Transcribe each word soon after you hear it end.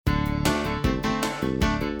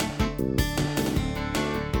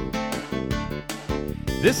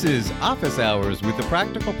This is Office Hours with the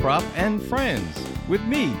Practical Prof and Friends, with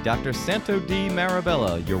me, Dr. Santo D.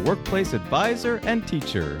 Marabella, your workplace advisor and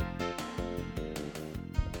teacher.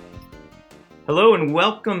 Hello and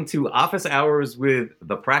welcome to Office Hours with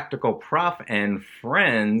the Practical Prof and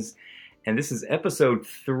Friends, and this is episode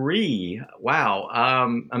 3. Wow,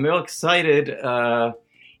 I'm real excited.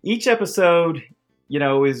 Each episode,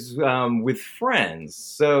 is with friends.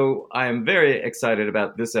 So I am very excited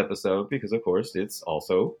about this episode because, of course, it's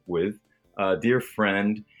also with a dear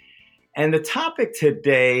friend. And the topic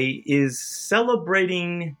today is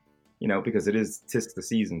celebrating, because it is 'tis the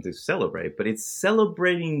season to celebrate, but it's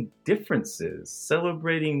celebrating differences,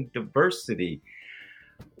 celebrating diversity.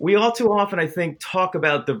 We all too often, I think, talk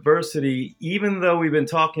about diversity, even though we've been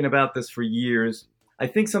talking about this for years. I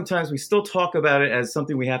think sometimes we still talk about it as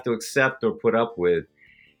something we have to accept or put up with.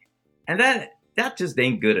 And that just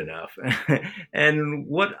ain't good enough. And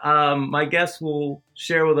what my guest will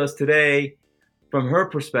share with us today from her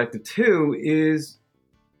perspective too is,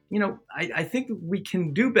 I think we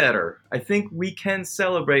can do better. I think we can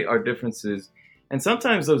celebrate our differences. And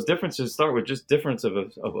sometimes those differences start with just difference of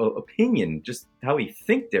opinion, just how we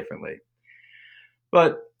think differently.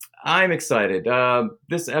 But I'm excited.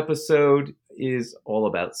 This episode is all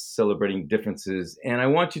about celebrating differences. And I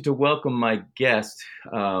want you to welcome my guest,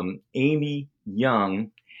 Amy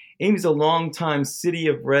Young. Amy's a longtime City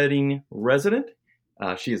of Reading resident.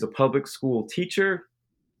 She is a public school teacher.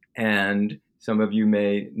 And some of you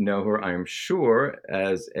may know her, I am sure,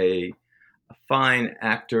 as a fine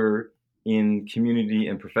actor in community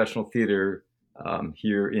and professional theater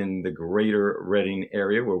here in the greater Reading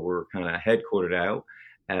area where we're kind of headquartered out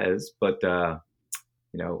as. But,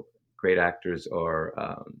 great actors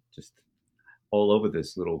are just all over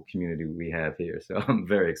this little community we have here. So I'm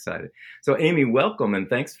very excited. So Amy, welcome and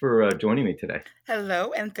thanks for joining me today.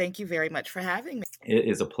 Hello, and thank you very much for having me. It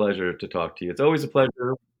is a pleasure to talk to you. It's always a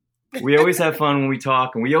pleasure. We always have fun when we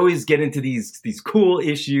talk, and we always get into these cool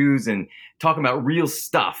issues and talking about real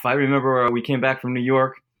stuff. I remember we came back from New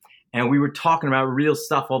York, and we were talking about real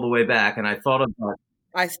stuff all the way back, and I thought about...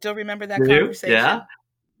 I still remember that conversation. Yeah?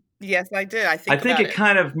 Yes, I did. I think it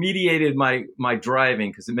kind of mediated my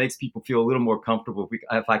driving because it makes people feel a little more comfortable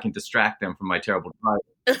if I can distract them from my terrible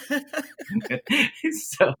driving.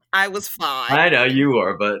 So I was fine. I know you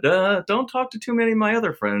are, but don't talk to too many of my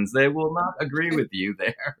other friends. They will not agree with you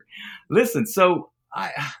there. Listen, so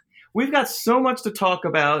we've got so much to talk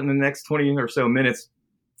about in the next 20 or so minutes,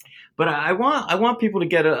 but I want people to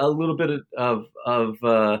get a little bit of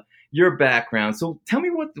your background. So tell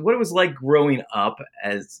me what it was like growing up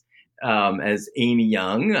as Amy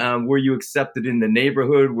Young. Were you accepted in the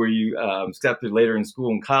neighborhood? Were you accepted later in school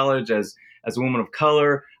and college as a woman of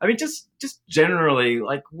color? I mean, just generally,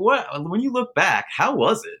 like when you look back, how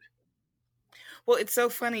was it? Well, it's so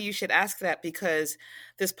funny you should ask that because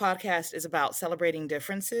this podcast is about celebrating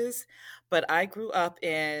differences. But I grew up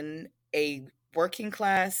in a working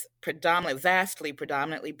class,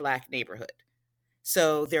 predominantly Black neighborhood.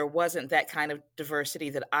 So there wasn't that kind of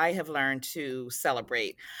diversity that I have learned to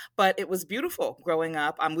celebrate. But it was beautiful growing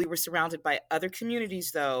up. We were surrounded by other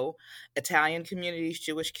communities, though, Italian communities,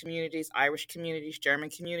 Jewish communities, Irish communities,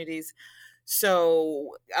 German communities,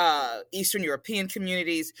 so Eastern European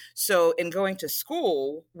communities. So in going to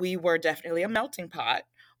school, we were definitely a melting pot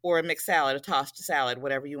or a mixed salad, a tossed salad,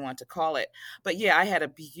 whatever you want to call it. But yeah, I had a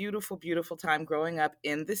beautiful, beautiful time growing up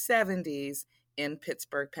in the 70s in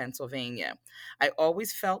Pittsburgh, Pennsylvania. I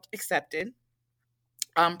always felt accepted.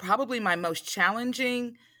 Probably my most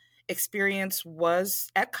challenging experience was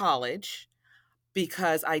at college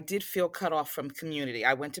because I did feel cut off from community.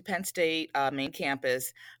 I went to Penn State main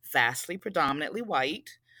campus, vastly predominantly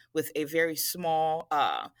white, with a very small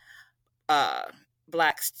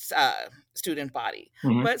Black student body.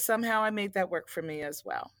 Mm-hmm. But somehow I made that work for me as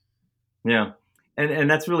well. Yeah. And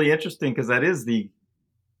that's really interesting because that is the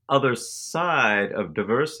other side of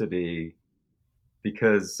diversity,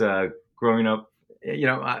 because growing up, a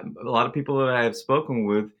lot of people that I have spoken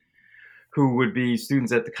with who would be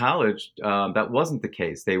students at the college, that wasn't the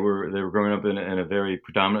case. They were growing up in a very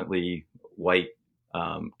predominantly white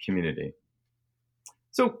community.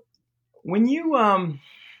 So when you,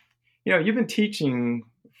 you've been teaching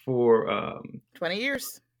for 20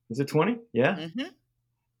 years. Is it 20? Yeah. Mm-hmm.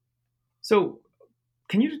 So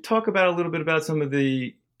can you talk about a little bit about some of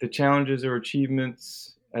the challenges or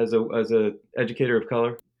achievements as a educator of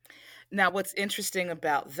color? Now, what's interesting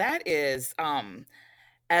about that is,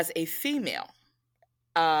 as a female,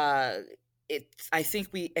 I think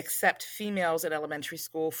we accept females in elementary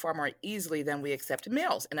school far more easily than we accept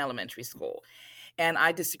males in elementary school. And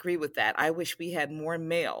I disagree with that. I wish we had more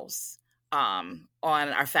males on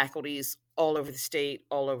our faculties all over the state,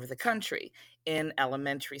 all over the country in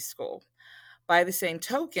elementary school. By the same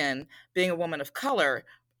token, being a woman of color,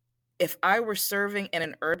 if I were serving in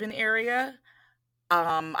an urban area,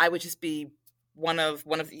 I would just be one of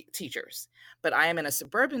the teachers. But I am in a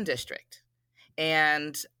suburban district,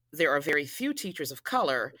 and there are very few teachers of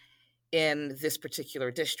color in this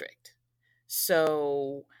particular district.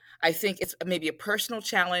 So I think it's maybe a personal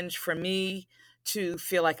challenge for me to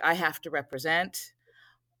feel like I have to represent,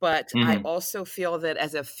 but I Hmm. also feel that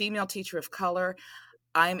as a female teacher of color,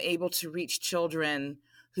 I'm able to reach children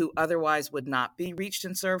who otherwise would not be reached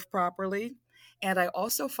and served properly. And I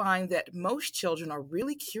also find that most children are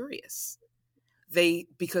really curious.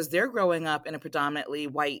 Because they're growing up in a predominantly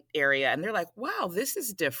white area, and they're like, wow, this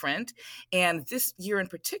is different. And this year in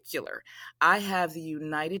particular, I have the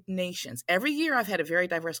United Nations. Every year I've had a very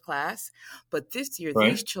diverse class, but this year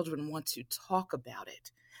these Right. children want to talk about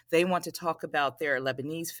it. They want to talk about their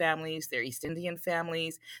Lebanese families, their East Indian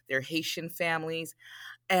families, their Haitian families.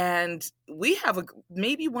 And we have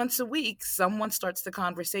maybe once a week, someone starts the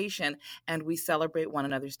conversation and we celebrate one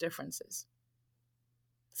another's differences.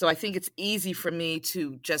 So I think it's easy for me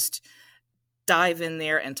to just dive in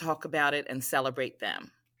there and talk about it and celebrate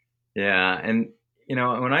them. Yeah, and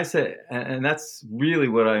when I say, and that's really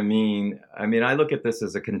what I mean. I mean, I look at this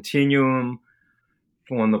as a continuum.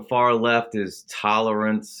 On the far left is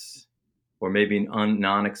tolerance, or maybe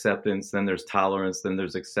non-acceptance. Then there's tolerance. Then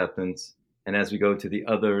there's acceptance. And as we go to the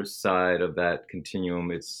other side of that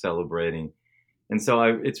continuum, it's celebrating. And so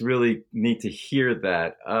it's really neat to hear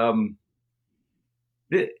that.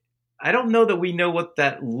 I don't know that we know what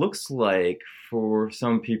that looks like for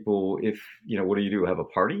some people. If what do you do? Have a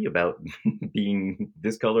party about being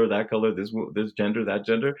this color, that color, this gender, that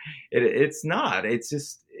gender? It's not. It's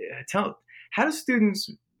just how do students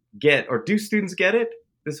get, or do students get it?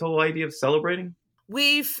 This whole idea of celebrating.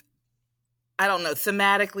 I don't know,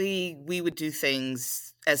 thematically, we would do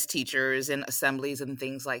things as teachers in assemblies and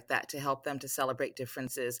things like that to help them to celebrate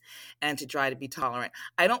differences and to try to be tolerant.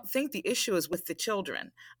 I don't think the issue is with the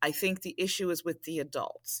children. I think the issue is with the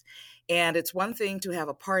adults. And it's one thing to have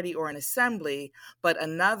a party or an assembly, but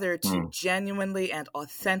another to Hmm. genuinely and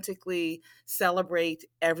authentically celebrate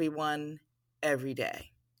everyone every day.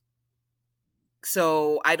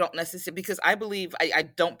 So I don't necessarily, because I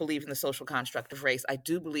don't believe in the social construct of race. I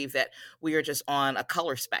do believe that we are just on a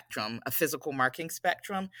color spectrum, a physical marking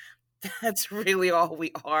spectrum. That's really all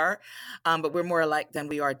we are. But we're more alike than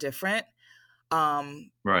we are different.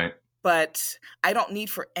 Right. But I don't need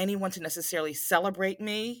for anyone to necessarily celebrate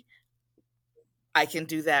me. I can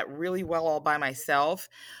do that really well all by myself.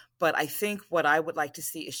 But I think what I would like to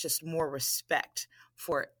see is just more respect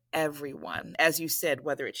for everyone, as you said,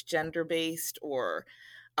 whether it's gender based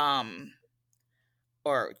um,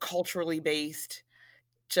 or culturally based.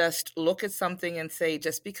 Just look at something and say,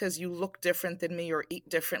 just because you look different than me or eat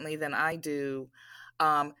differently than I do,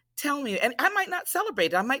 tell me. And I might not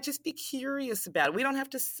celebrate it. I might just be curious about it. We don't have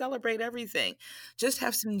to celebrate everything. Just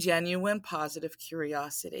have some genuine positive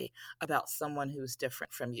curiosity about someone who's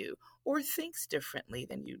different from you or thinks differently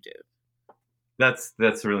than you do. That's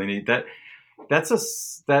really neat.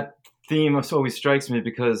 That theme always strikes me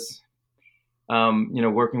because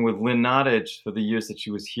working with Lynn Nottage for the years that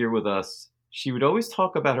she was here with us, she would always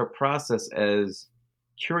talk about her process as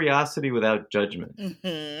curiosity without judgment.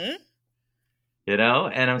 Mm-hmm. And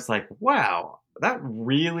I was like, wow, I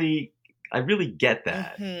really get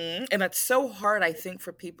that. Mm-hmm. And it's so hard, I think,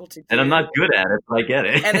 for people to do. And I'm not good at it, but I get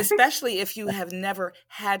it. And especially if you have never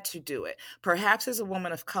had to do it. Perhaps as a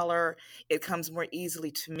woman of color, it comes more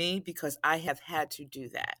easily to me because I have had to do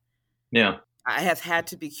that. Yeah. I have had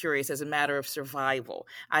to be curious as a matter of survival.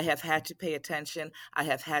 I have had to pay attention. I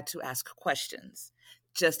have had to ask questions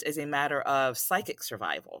just as a matter of psychic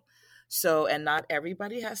survival. So, and not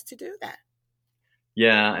everybody has to do that.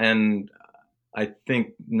 Yeah. And I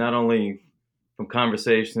think not only from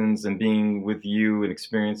conversations and being with you and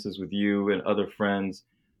experiences with you and other friends,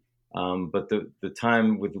 but the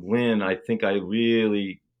time with Lynn, I think I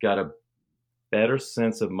really got a better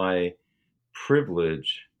sense of my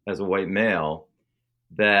privilege as a white male,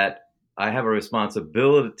 that I have a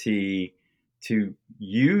responsibility to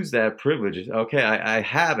use that privilege. Okay, I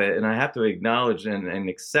have it, and I have to acknowledge and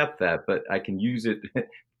accept that, but I can use it,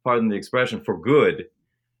 pardon the expression, for good,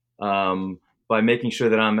 by making sure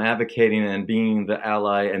that I'm advocating and being the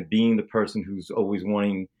ally and being the person who's always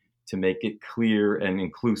wanting to make it clear and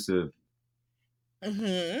inclusive.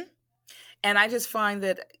 Mm-hmm. And I just find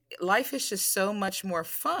that life is just so much more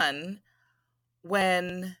fun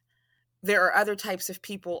when there are other types of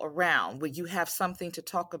people around where you have something to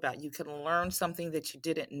talk about. You can learn something that you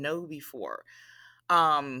didn't know before.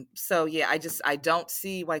 So yeah, I don't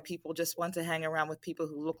see why people just want to hang around with people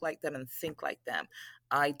who look like them and think like them.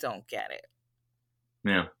 I don't get it.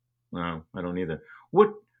 Yeah. No, I don't either.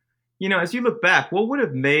 What, as you look back, what would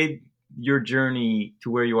have made your journey to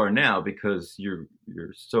where you are now? Because you're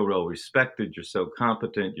so well respected, you're so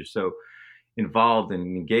competent, you're so involved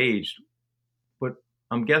and engaged. But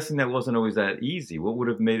I'm guessing that wasn't always that easy. What would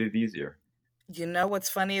have made it easier? You know what's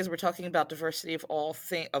funny is we're talking about diversity of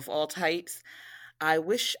all types. I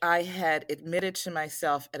wish I had admitted to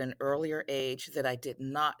myself at an earlier age that I did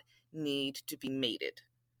not need to be mated.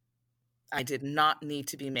 I did not need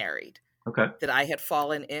to be married. Okay. That I had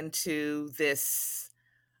fallen into this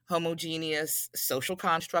homogeneous social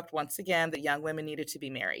construct once again that young women needed to be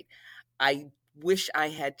married. I wish I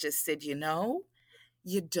had just said, you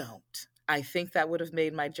don't. I think that would have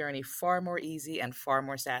made my journey far more easy and far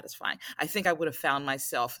more satisfying. I think I would have found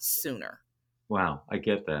myself sooner. Wow, I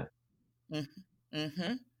get that.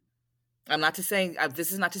 Mm-hmm.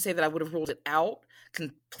 This is not to say that I would have ruled it out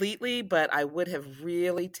completely, but I would have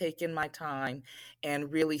really taken my time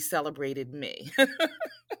and really celebrated me.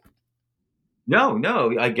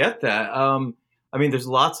 No, I get that. I mean, there's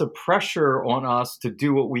lots of pressure on us to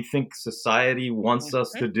do what we think society wants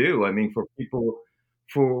us to do. I mean, for people,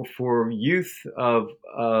 for youth where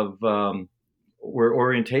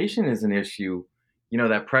orientation is an issue,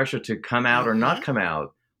 that pressure to come out or not come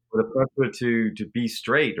out, or the pressure to be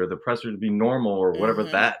straight, or the pressure to be normal, or whatever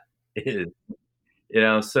that is.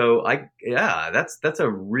 So that's a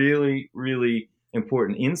really, really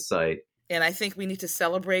important insight. And I think we need to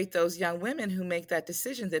celebrate those young women who make that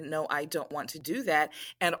decision that, no, I don't want to do that.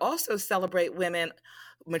 And also celebrate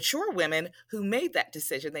mature women who made that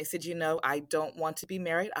decision. They said, I don't want to be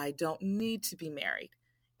married. I don't need to be married.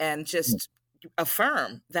 And just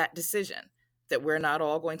affirm that decision that we're not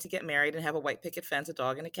all going to get married and have a white picket fence, a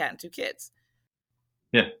dog and a cat and 2 kids.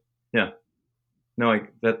 Yeah. Yeah. No, I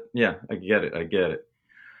get it.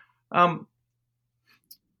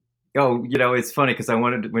 It's funny because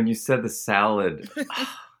when you said the salad,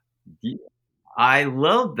 I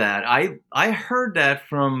love that. I heard that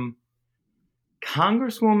from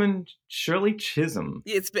Congresswoman Shirley Chisholm.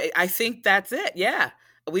 I think that's it. Yeah.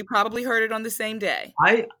 We probably heard it on the same day.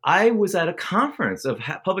 I was at a conference of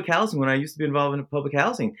public housing when I used to be involved in public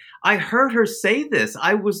housing. I heard her say this.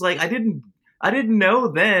 I was like, I didn't know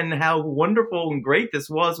then how wonderful and great this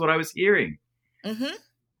was, what I was hearing. Mm-hmm.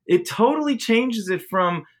 It totally changes it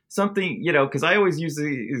from something, because I always use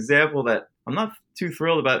the example that I'm not too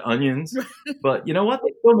thrilled about onions, but you know what?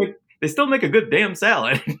 They still make a good damn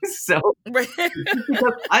salad. So I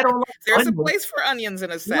don't like There's onions. A place for onions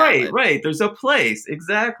in a salad. Right. There's a place,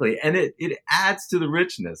 exactly, and it adds to the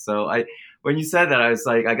richness. So when you said that, I was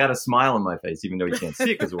like, I got a smile on my face, even though you can't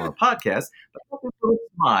see it because we're on a podcast. But I got a little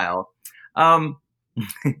smile.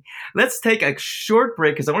 Let's take a short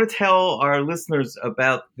break because I want to tell our listeners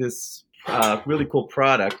about this really cool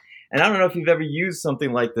product. And I don't know if you've ever used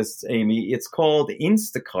something like this, Amy. It's called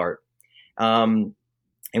Instacart.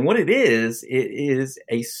 And what it is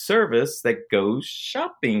a service that goes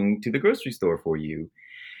shopping to the grocery store for you.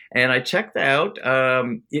 And I checked out.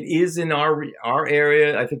 It is in our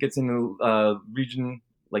area. I think it's in the region,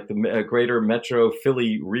 like the greater metro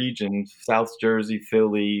Philly region, South Jersey,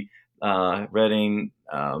 Philly, Reading,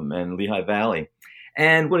 and Lehigh Valley.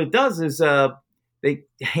 And what it does is they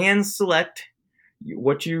hand select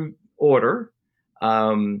what you order.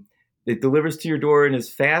 It delivers to your door in as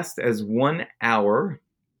fast as 1 hour.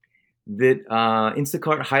 That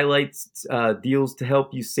Instacart highlights deals to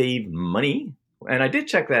help you save money. And I did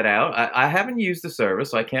check that out. I haven't used the service,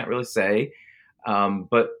 so I can't really say.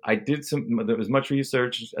 But I did there was much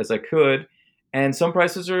research as I could. And some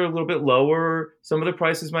prices are a little bit lower. Some of the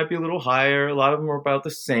prices might be a little higher. A lot of them are about the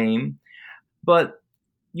same. But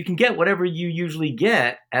you can get whatever you usually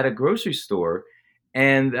get at a grocery store.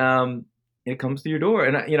 And it comes to your door.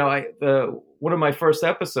 And, one of my first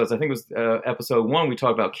episodes, I think it was episode 1, we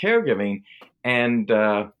talked about caregiving. And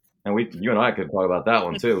you and I could talk about that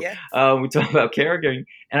one too. Yeah. We talked about caregiving.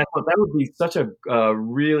 And I thought that would be such a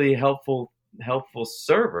really helpful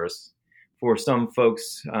service for some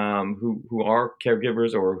folks who are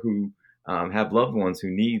caregivers or who have loved ones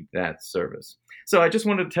who need that service. So I just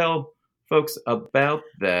wanted to tell folks about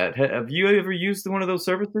that. Have you ever used one of those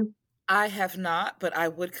services? I have not, but I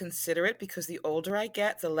would consider it because the older I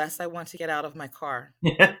get, the less I want to get out of my car.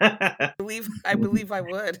 I believe I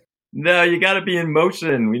would. No, you got to be in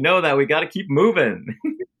motion. We know that. We got to keep moving.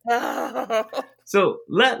 So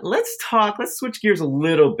let's switch gears a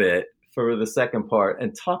little bit for the second part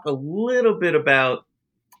and talk a little bit about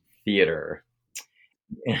theater.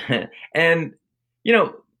 And, you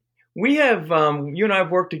know, we have, you and I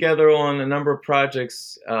have worked together on a number of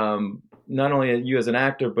projects, not only you as an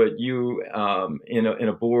actor, but you in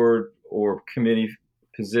a board or committee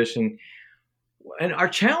position. And our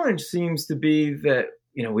challenge seems to be that,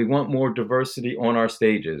 we want more diversity on our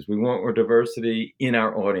stages. We want more diversity in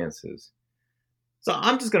our audiences. So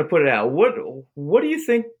I'm just going to put it out. What do you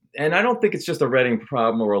think? And I don't think it's just a Reading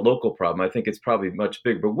problem or a local problem. I think it's probably much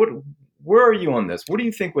bigger. But where are you on this? What do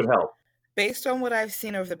you think would help? Based on what I've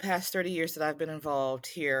seen over the past 30 years that I've been involved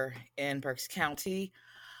here in Berks County,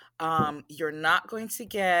 you're not going to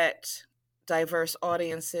get diverse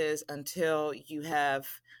audiences until you have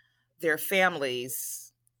their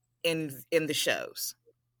families in the shows.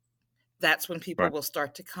 That's when people Right. will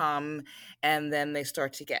start to come, and then they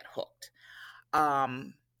start to get hooked.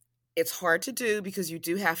 It's hard to do because you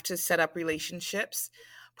do have to set up relationships.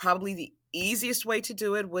 Probably the easiest way to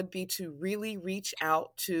do it would be to really reach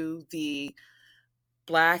out to the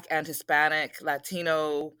Black and Hispanic,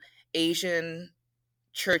 Latino, Asian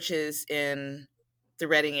churches in the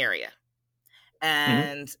Reading area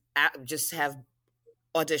and just have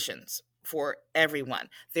auditions for everyone.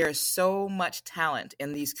 There's so much talent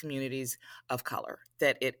in these communities of color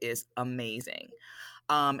that it is amazing.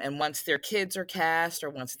 And once their kids are cast or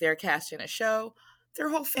once they're cast in a show, their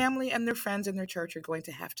whole family and their friends in their church are going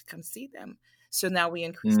to have to come see them. So now we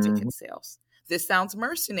increase ticket sales. This sounds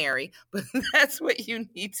mercenary, but that's what you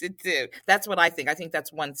need to do. That's what I think. I think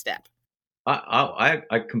that's one step. I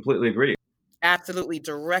completely agree. Absolutely.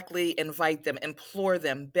 Directly invite them, implore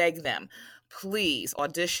them, beg them, please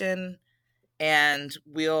audition, and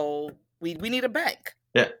we need a bank.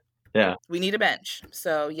 Yeah. We need a bench.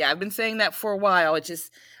 So yeah, I've been saying that for a while. It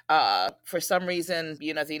just for some reason,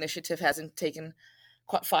 the initiative hasn't taken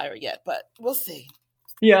quite fire yet, but we'll see.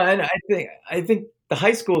 Yeah, and I think the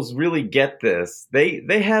high schools really get this.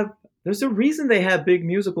 There's a reason they have big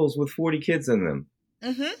musicals with 40 kids in them.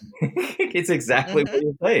 It's exactly what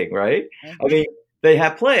you're saying, right? I mean, they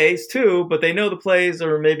have plays too, but they know the plays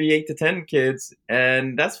are maybe 8 to 10 kids,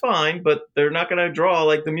 and that's fine, but they're not going to draw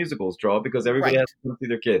like the musicals draw because everybody has to come see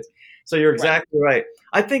their kids. So you're exactly right.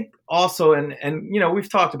 I think also, and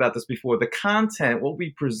we've talked about this before, the content, what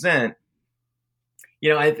we present,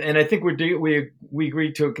 I think we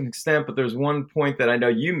agreed to an extent, but there's one point that I know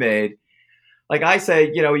you made. Like I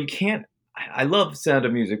say, you can't, I love Sound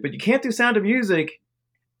of Music, but you can't do Sound of Music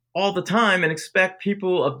all the time and expect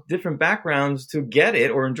people of different backgrounds to get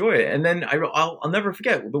it or enjoy it. And then I'll never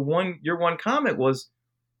forget your one comment was,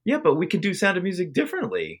 yeah, but we can do Sound of Music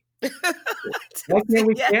differently. Why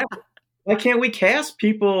can't we cast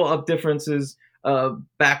people of differences,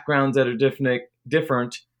 backgrounds that are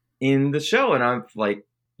different in the show? And I'm like,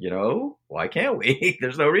 why can't we?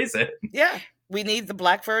 There's no reason. Yeah. We need the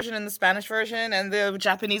Black version and the Spanish version and the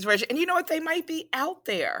Japanese version. And you know what? They might be out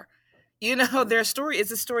there. Their story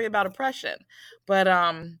is a story about oppression. But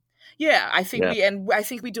yeah, I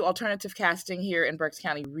think we do alternative casting here in Berks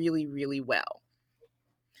County really, really well.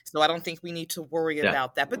 So I don't think we need to worry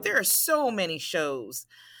about that. But there are so many shows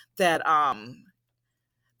that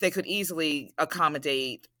they could easily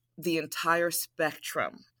accommodate the entire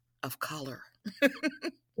spectrum of color.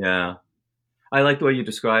 Yeah. I like the way you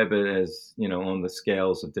describe it as, on the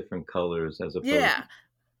scales of different colors as opposed.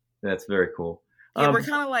 That's very cool. Yeah, we're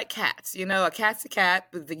kind of like cats. A cat's a cat,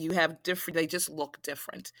 but you have different. They just look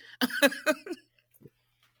different.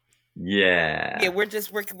 Yeah. Yeah, we're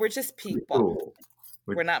just people. Cool.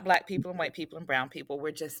 We're not Black people and white people and brown people.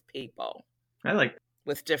 We're just people. I like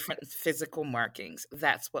with different physical markings.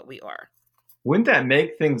 That's what we are. Wouldn't that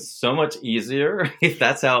make things so much easier if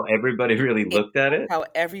that's how everybody really looked at it? How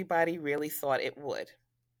everybody really thought it would.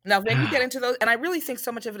 Now, then you get into those, and I really think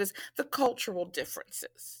so much of it is the cultural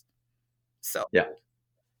differences. So, yeah.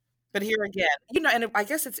 But here again, and I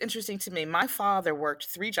guess it's interesting to me. My father worked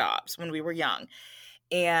 3 jobs when we were young,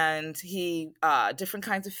 and he different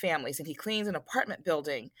kinds of families, and he cleaned an apartment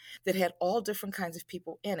building that had all different kinds of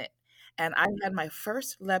people in it. And I had my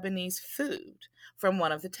first Lebanese food from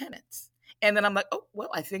one of the tenants. And then I'm like, oh, well,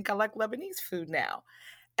 I think I like Lebanese food now.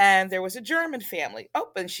 And there was a German family. Oh,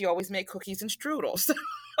 and she always made cookies and strudels. So,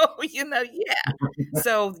 yeah.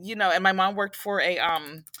 So, and my mom worked for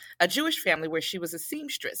a Jewish family where she was a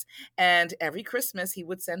seamstress. And every Christmas, he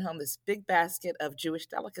would send home this big basket of Jewish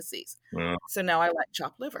delicacies. Wow. So now I like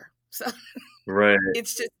chopped liver. So right.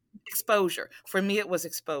 It's just exposure. For me, it was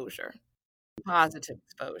exposure. Positive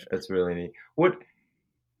exposure. That's really neat.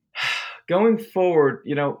 Going forward,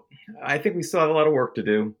 I think we still have a lot of work to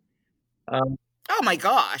do. Oh my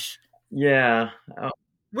gosh. Yeah.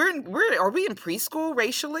 Are we in preschool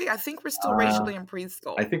racially? I think we're still Uh, racially in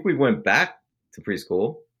preschool. I think we went back to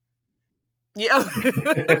preschool. Yeah.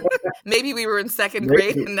 Maybe we were in second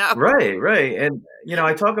Maybe. grade and now. Right. And,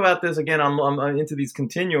 I talk about this again. I'm into these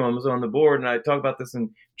continuums on the board, and I talk about this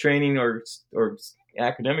in training or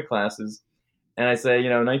academic classes. And I say,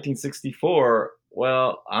 1964,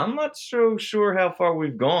 well, I'm not so sure how far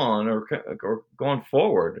we've gone or gone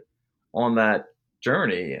forward on that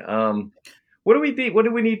journey. What do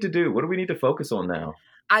we need to do? What do we need to focus on now?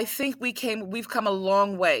 I think we've come a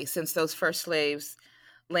long way since those first slaves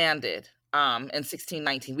landed in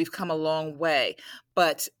 1619. We've come a long way,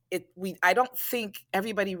 but I don't think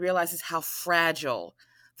everybody realizes how fragile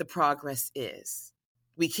the progress is.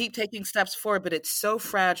 We keep taking steps forward, but it's so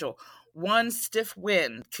fragile. One stiff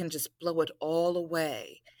wind can just blow it all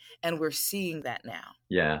away, and we're seeing that now.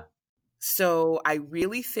 Yeah. So I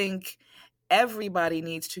really think everybody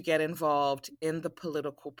needs to get involved in the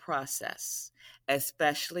political process,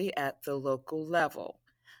 especially at the local level.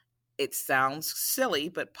 It sounds silly,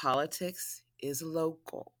 but politics is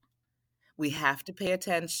local. We have to pay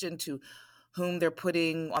attention to whom they're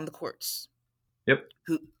putting on the courts. Yep.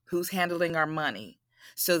 Who's handling our money.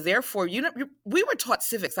 So therefore, we were taught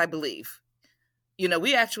civics, I believe.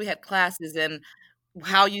 We actually had classes in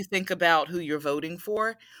how you think about who you're voting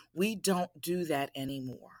for. We don't do that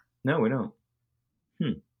anymore. No, we don't.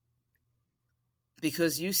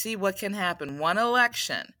 Because you see what can happen. One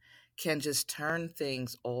election can just turn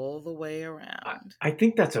things all the way around. I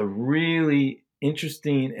think that's a really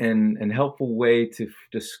interesting and helpful way to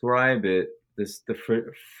describe it.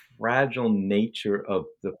 The fragile nature of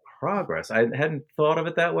the progress. I hadn't thought of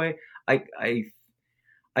it that way.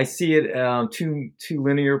 I see it too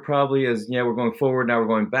linear, probably, as we're going forward, now we're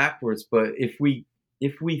going backwards. But if we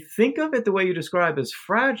think of it the way you describe as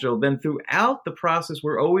fragile, then throughout the process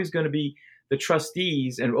we're always going to be the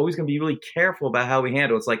trustees and always going to be really careful about how we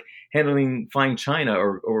handle it. It's like handling fine china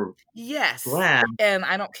or yes, glass. And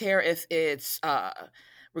I don't care if it's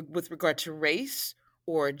with regard to race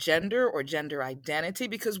or gender identity,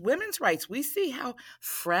 because women's rights, we see how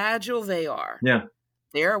fragile they are. Yeah.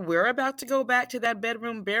 We're about to go back to that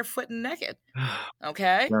bedroom barefoot and naked.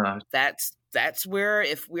 Okay? That's where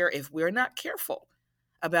if we're not careful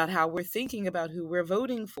about how we're thinking about who we're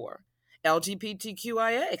voting for.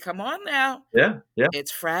 LGBTQIA, come on now. Yeah.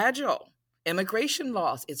 It's fragile. Immigration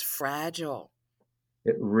laws, it's fragile.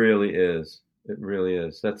 It really is.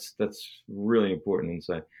 That's really important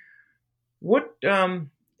insight. What and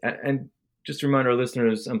just to remind our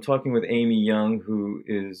listeners, I'm talking with Amy Young, who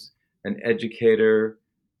is an educator,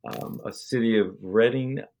 a City of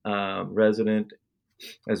Reading resident,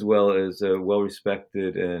 as well as a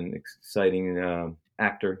well-respected and exciting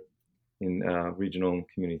actor in regional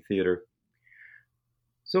community theater.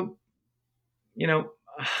 So,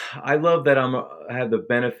 I love that I have the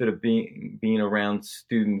benefit of being around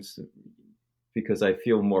students because I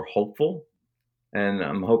feel more hopeful, and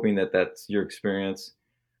I'm hoping that that's your experience.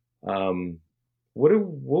 What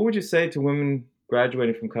would you say to women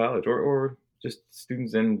graduating from college or just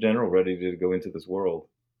students in general ready to go into this world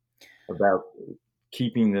about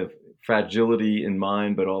keeping the fragility in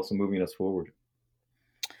mind, but also moving us forward?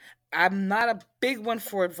 I'm not a big one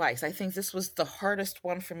for advice. I think this was the hardest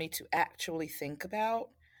one for me to actually think about.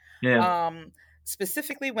 Yeah.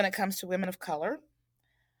 Specifically when it comes to women of color,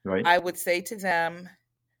 right. I would say to them,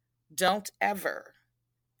 don't ever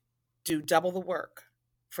do double the work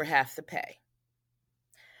for half the pay.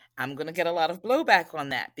 I'm going to get a lot of blowback on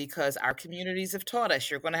that because our communities have taught us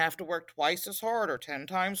you're going to have to work twice as hard or 10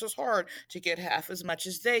 times as hard to get half as much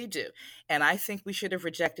as they do. And I think we should have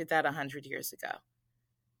rejected that 100 years ago.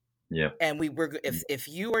 Yeah. And if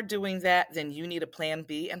you are doing that, then you need a plan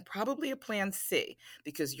B and probably a plan C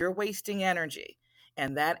because you're wasting energy.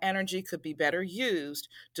 And that energy could be better used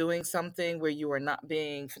doing something where you are not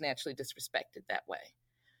being financially disrespected that way.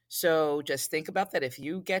 So just think about that. If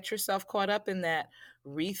you get yourself caught up in that,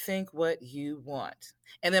 rethink what you want.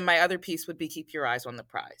 And then my other piece would be keep your eyes on the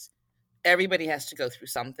prize. Everybody has to go through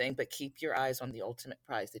something, but keep your eyes on the ultimate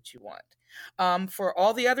prize that you want. For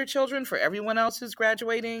all the other children, for everyone else who's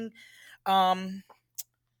graduating, that's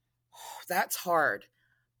hard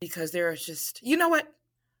because there is just, you know what?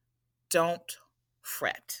 Don't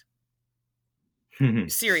fret.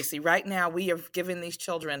 Seriously, right now we have given these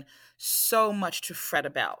children so much to fret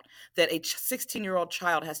about that a 16-year-old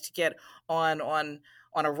child has to get on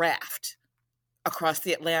a raft across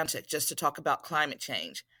the Atlantic just to talk about climate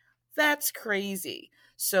change. That's crazy.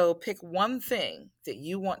 So pick one thing that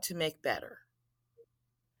you want to make better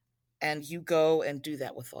and you go and do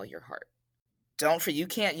that with all your heart. You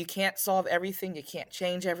can't solve everything. You can't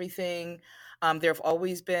change everything. There have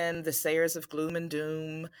always been the sayers of gloom and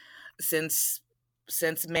doom since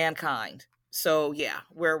mankind. So yeah,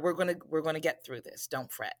 we're gonna get through this.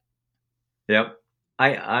 Don't fret. Yep.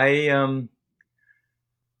 I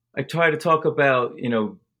try to talk about,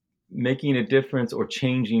 making a difference or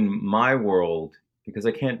changing my world, because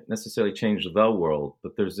I can't necessarily change the world,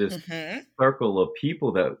 but there's this circle of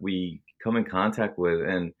people that we come in contact with.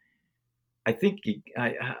 And I think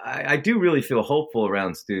I do really feel hopeful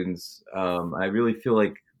around students. I really feel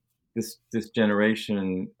like this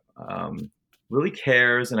generation really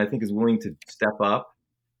cares, and I think is willing to step up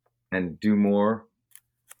and do more.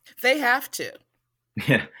 They have to.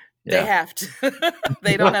 Yeah. They have to.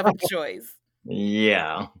 They don't have a choice.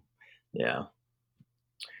 Yeah.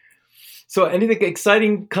 So anything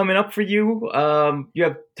exciting coming up for you? You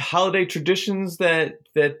have holiday traditions that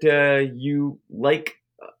you like,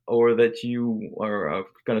 or that you are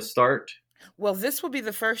going to start? Well, this will be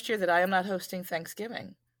the first year that I am not hosting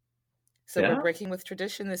Thanksgiving. So we're breaking with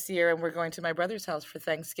tradition this year, and we're going to my brother's house for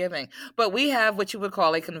Thanksgiving. But we have what you would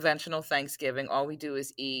call a conventional Thanksgiving. All we do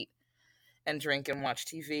is eat and drink and watch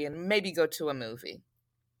TV and maybe go to a movie.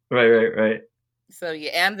 Right. So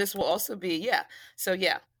yeah, and this will also be So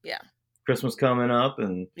yeah. Christmas coming up,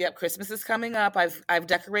 and yep, Christmas is coming up. I've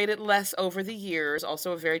decorated less over the years.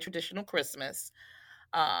 Also a very traditional Christmas.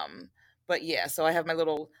 But yeah, so I have my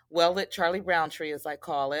little well-lit Charlie Brown tree, as I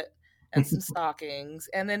call it, and some stockings.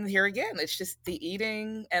 And then here again, it's just the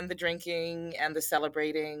eating and the drinking and the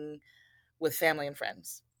celebrating with family and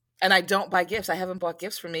friends. And I don't buy gifts. I haven't bought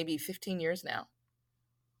gifts for maybe 15 years now.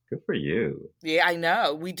 Good for you. Yeah, I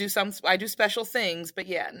know. I do special things, but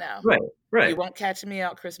yeah, no. Right. You won't catch me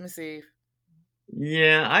out Christmas Eve.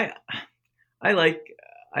 Yeah, I like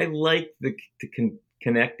the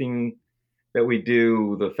connecting that we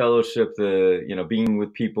do, the fellowship, the being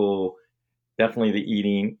with people, definitely the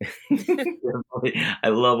eating. I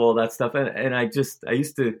love all that stuff, and I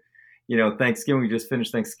used to, Thanksgiving. We just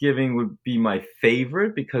finished Thanksgiving would be my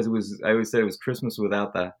favorite, because I always said it was Christmas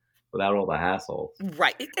without all the hassle.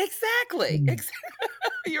 Right. Exactly.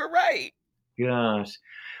 You're right. Gosh.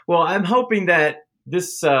 Well, I'm hoping that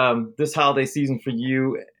this holiday season for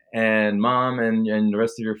you and Mom and the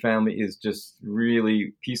rest of your family is just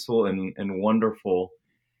really peaceful and wonderful,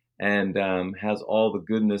 and has all the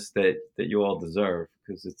goodness that you all deserve,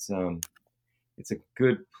 because it's a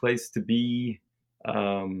good place to be,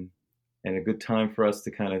 and a good time for us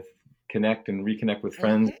to kind of connect and reconnect with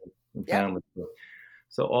friends and family.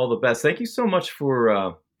 So all the best. Thank you so much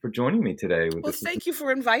for joining me today. Well, thank you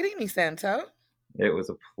for inviting me, Santo. It was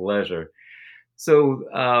a pleasure. So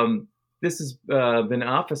this has been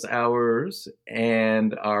Office Hours,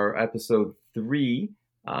 and our episode 3.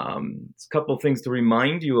 It's a couple of things to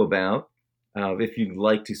remind you about. If you'd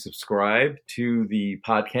like to subscribe to the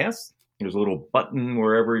podcast, there's a little button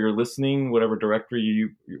wherever you're listening, whatever directory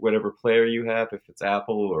whatever player you have, if it's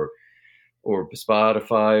Apple or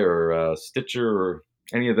Spotify or Stitcher or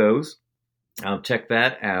any of those. Check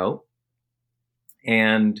that out.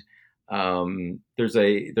 And there's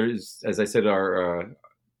as I said, the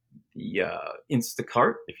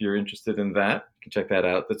Instacart. If you're interested in that, you can check that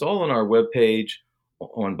out. That's all on our webpage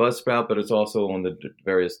on Buzzsprout, but it's also on the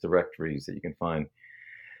various directories that you can find.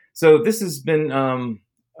 So this has been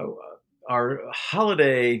our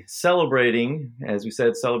holiday celebrating, as we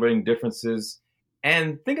said, celebrating differences.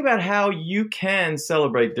 And think about how you can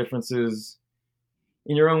celebrate differences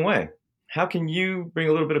in your own way. How can you bring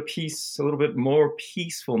a little bit of peace, a little bit more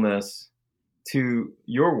peacefulness to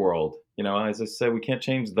your world? As I said, we can't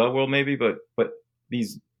change the world maybe, but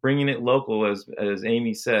these bringing it local, as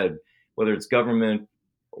Amy said, whether it's government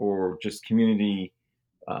or just community,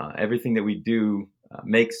 everything that we do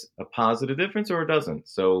makes a positive difference, or it doesn't.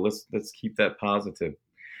 So let's keep that positive.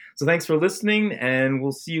 So thanks for listening, and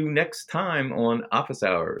we'll see you next time on Office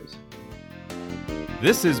Hours.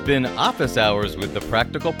 This has been Office Hours with the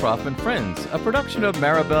Practical Prof and Friends, a production of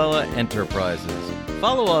Marabella Enterprises.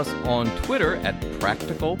 Follow us on Twitter at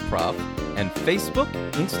Practical Prof and Facebook,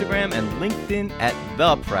 Instagram, and LinkedIn at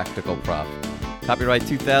The Practical Prof. Copyright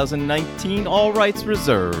 2019, all rights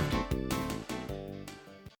reserved.